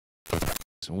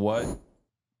what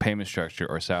payment structure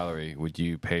or salary would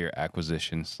you pay your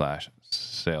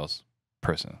acquisition/sales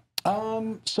person?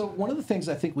 So one of the things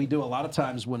I think we do a lot of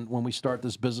times when we start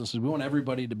this business is we want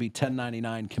everybody to be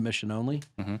 1099 commission only.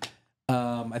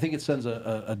 I think it sends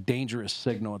a dangerous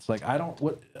signal. It's like I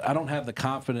don't have the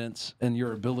confidence in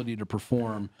your ability to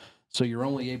perform, so you're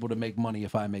only able to make money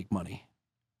if I make money.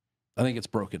 I think it's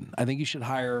broken. I think you should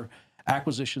hire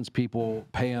acquisitions people,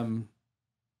 pay them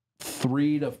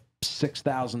 $3,000 to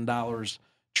 $6,000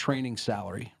 training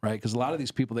salary, right? Because a lot of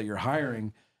these people that you're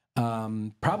hiring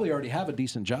probably already have a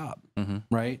decent job,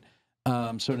 right?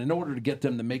 So in order to get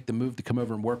them to make the move to come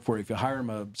over and work for you, if you hire them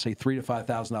a, say, $3,000 to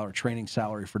 $5,000 training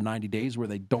salary for 90 days where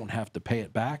they don't have to pay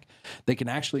it back, they can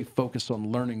actually focus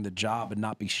on learning the job and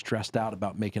not be stressed out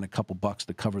about making a couple bucks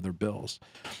to cover their bills.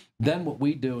 Then what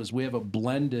we do is we have a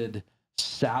blended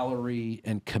salary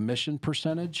and commission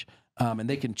percentage, and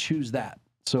they can choose that.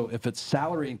 So if it's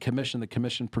salary and commission, the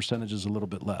commission percentage is a little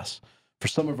bit less. For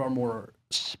some of our more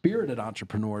spirited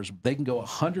entrepreneurs, they can go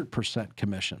 100%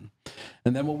 commission.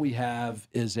 And then what we have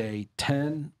is a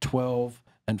 10, 12,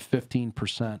 and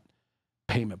 15%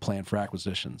 payment plan for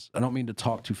acquisitions. I don't mean to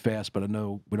talk too fast, but I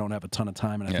know we don't have a ton of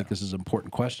time, and I think this is an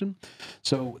important question.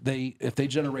 So if they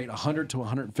generate $100,000 to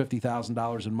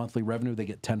 $150,000 in monthly revenue, they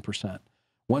get 10%.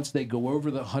 Once they go over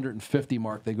the 150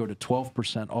 mark, they go to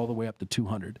 12% all the way up to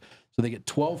 200. So they get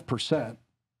 12%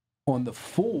 on the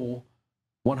full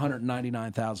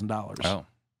 $199,000. Oh,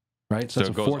 right. So it's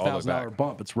a it goes all the way $4,000 back.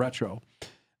 bump. It's retro.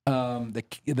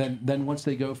 Then once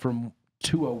they go from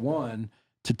 201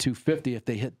 to 250, if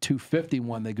they hit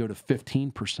 251, they go to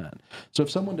 15%. So if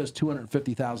someone does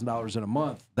 $250,000 in a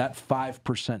month, that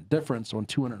 5% difference on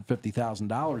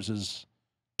 $250,000 is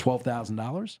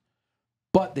 $12,000.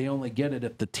 But they only get it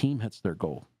if the team hits their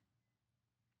goal.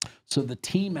 So the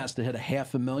team has to hit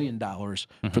 $500,000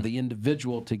 for the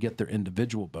individual to get their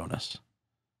individual bonus.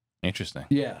 Interesting.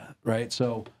 Yeah, right.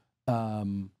 So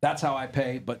that's how I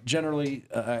pay. But generally,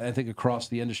 I think across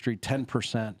the industry,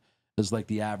 10% is like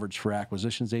the average for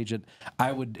acquisitions agent.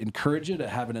 I would encourage you to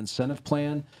have an incentive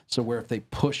plan. So where if they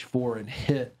push for and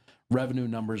hit revenue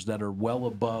numbers that are well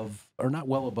above, or not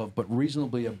well above, but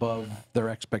reasonably above their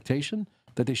expectation,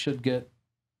 that they should get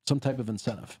some type of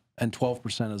incentive. And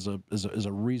 12% is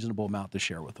a reasonable amount to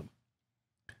share with them.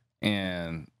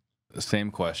 And the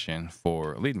same question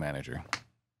for lead manager.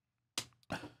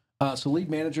 So lead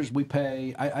managers, we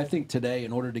pay, I think today,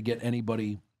 in order to get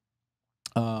anybody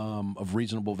of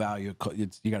reasonable value,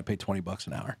 you got to pay $20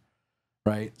 an hour,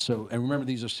 right? So, and remember,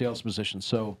 these are sales positions.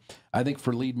 So I think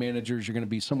for lead managers, you're going to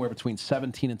be somewhere between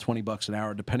 $17 and $20 an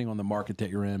hour, depending on the market that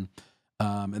you're in.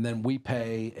 And then we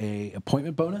pay a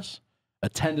appointment bonus,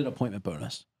 attended appointment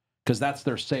bonus, because that's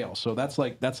their sale. So that's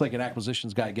like an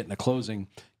acquisitions guy getting a closing,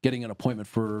 getting an appointment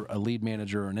for a lead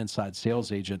manager or an inside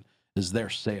sales agent is their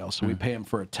sale. So we pay them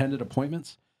for attended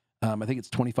appointments. I think it's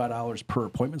 $25 per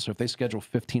appointment. So if they schedule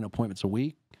 15 appointments a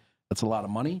week, that's a lot of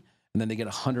money. And then they get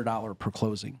 $100 per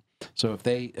closing. So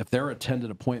if their attended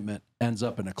appointment ends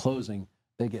up in a closing,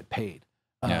 they get paid.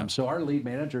 So our lead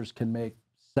managers can make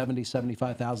 $70,000,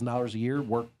 $75,000 a year,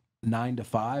 work 9 to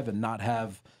 5, and not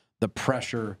have the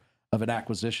pressure of an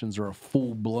acquisitions or a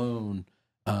full-blown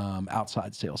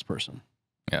outside salesperson.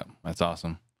 Yeah, that's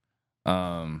awesome.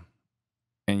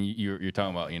 And you're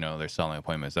talking about, they're selling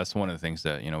appointments. That's one of the things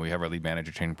that, we have our lead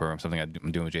manager training program, something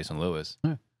I'm doing with Jason Lewis.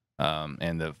 Yeah.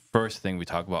 And the first thing we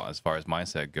talk about as far as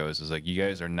mindset goes is like, you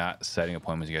guys are not setting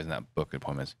appointments. You guys are not booking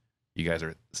appointments. You guys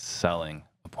are selling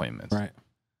appointments. Right.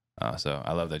 So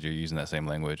I love that you're using that same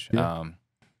language. Yeah.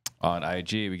 On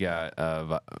IG, we got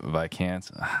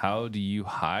Vicance. How do you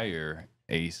hire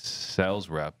a sales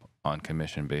rep on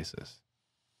commission basis?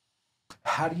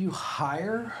 How do you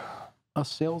hire a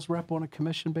sales rep on a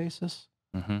commission basis?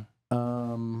 I'm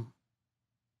not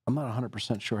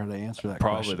 100% sure how to answer that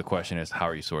Probably question. the question is, how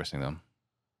are you sourcing them?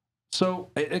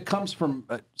 So it comes from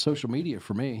social media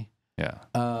for me. Yeah.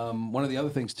 One of the other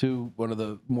things, too, one of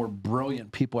the more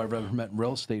brilliant people I've ever met in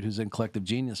real estate who's in Collective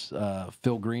Genius,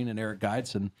 Phil Green and Eric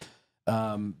Geidson,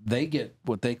 they get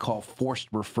what they call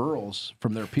forced referrals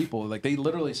from their people. Like they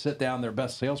literally sit down, their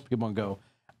best salespeople, and go,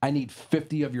 I need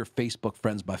 50 of your Facebook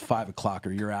friends by 5 o'clock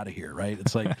or you're out of here, right?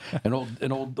 It's like an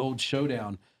old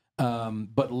showdown.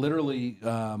 But literally,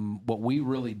 what we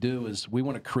really do is we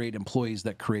want to create employees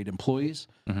that create employees.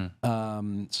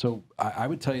 So I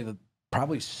would tell you that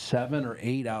probably 7 or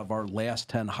 8 out of our last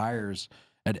 10 hires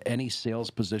at any sales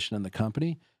position in the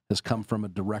company has come from a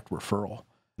direct referral.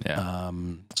 Yeah.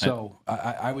 So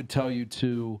I would tell you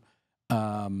to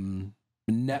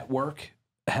network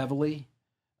heavily,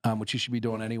 which you should be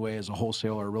doing anyway as a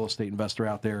wholesaler or real estate investor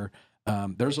out there.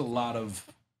 There's a lot of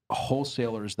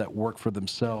wholesalers that work for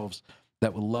themselves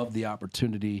that would love the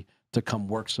opportunity to come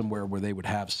work somewhere where they would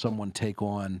have someone take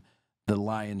on the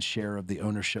lion's share of the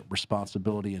ownership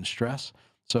responsibility and stress.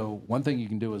 So one thing you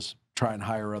can do is try and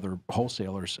hire other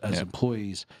wholesalers as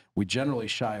employees. We generally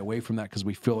shy away from that because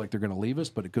we feel like they're going to leave us,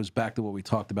 but it goes back to what we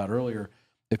talked about earlier.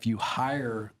 If you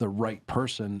hire the right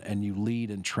person and you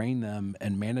lead and train them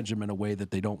and manage them in a way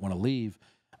that they don't want to leave,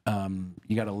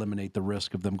 you got to eliminate the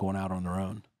risk of them going out on their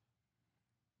own.